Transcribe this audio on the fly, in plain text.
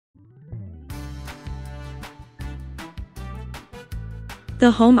The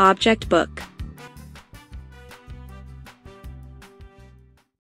Home Object Book.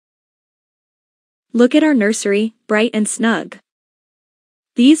 Look at our nursery, bright and snug.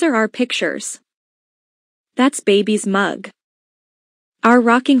 These are our pictures. That's baby's mug. Our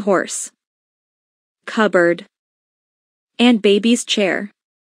rocking horse. Cupboard. And baby's chair.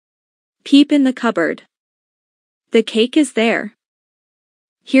 Peep in the cupboard. The cake is there.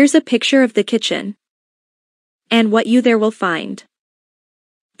 Here's a picture of the kitchen. And what you there will find.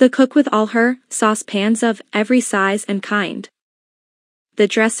 The cook with all her saucepans of every size and kind. The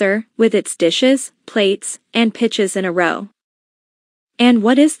dresser, with its dishes, plates, and pitches in a row. And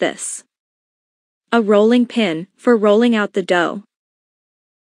what is this? A rolling pin, for rolling out the dough.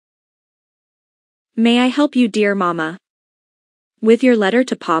 May I help you, dear Mama? With your letter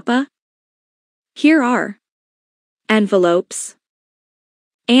to Papa? Here are envelopes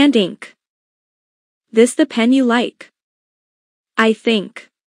and ink. This the pen you like, I think.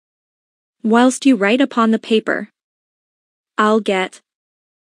 Whilst you write upon the paper, I'll get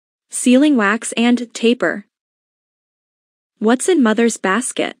sealing wax and taper. What's in Mother's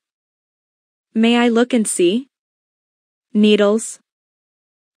basket? May I look and see? Needles,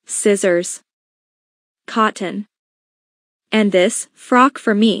 scissors, cotton, and this frock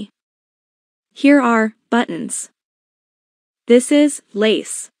for me. Here are buttons. This is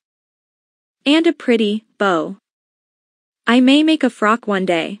lace. And a pretty bow. I may make a frock one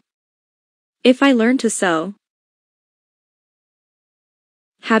day, if I learn to sew.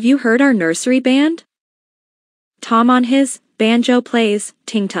 Have you heard our nursery band? Tom on his banjo plays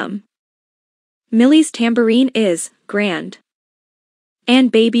ting-tum. Millie's tambourine is grand.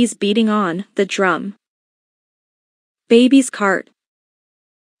 And baby's beating on the drum. Baby's cart.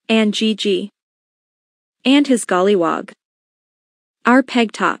 And Gigi. And his gollywog. Our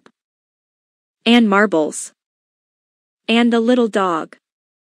peg top. And marbles. And the little dog.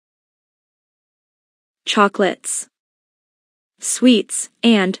 Chocolates. Sweets,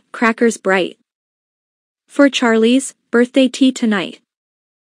 and crackers bright. For Charlie's birthday tea tonight.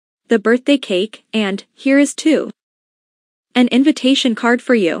 The birthday cake, and here is too. An invitation card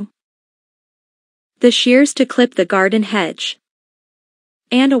for you. The shears to clip the garden hedge.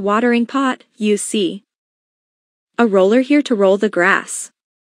 And a watering pot, you see. A roller here to roll the grass.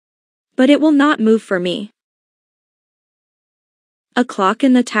 But it will not move for me. A clock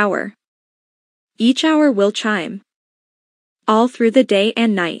in the tower. Each hour will chime. All through the day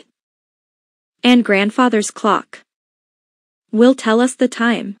and night. And grandfather's clock will tell us the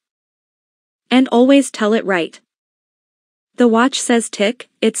time. And always tell it right. The watch says tick,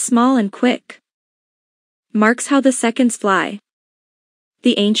 it's small and quick. Marks how the seconds fly.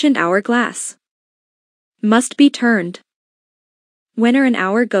 The ancient hourglass must be turned whene'er an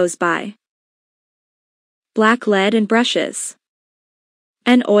hour goes by. Black lead and brushes.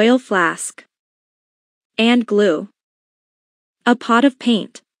 An oil flask. And glue. A pot of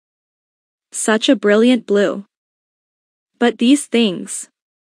paint. Such a brilliant blue. But these things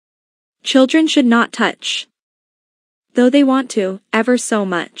children should not touch, though they want to, ever so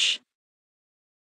much.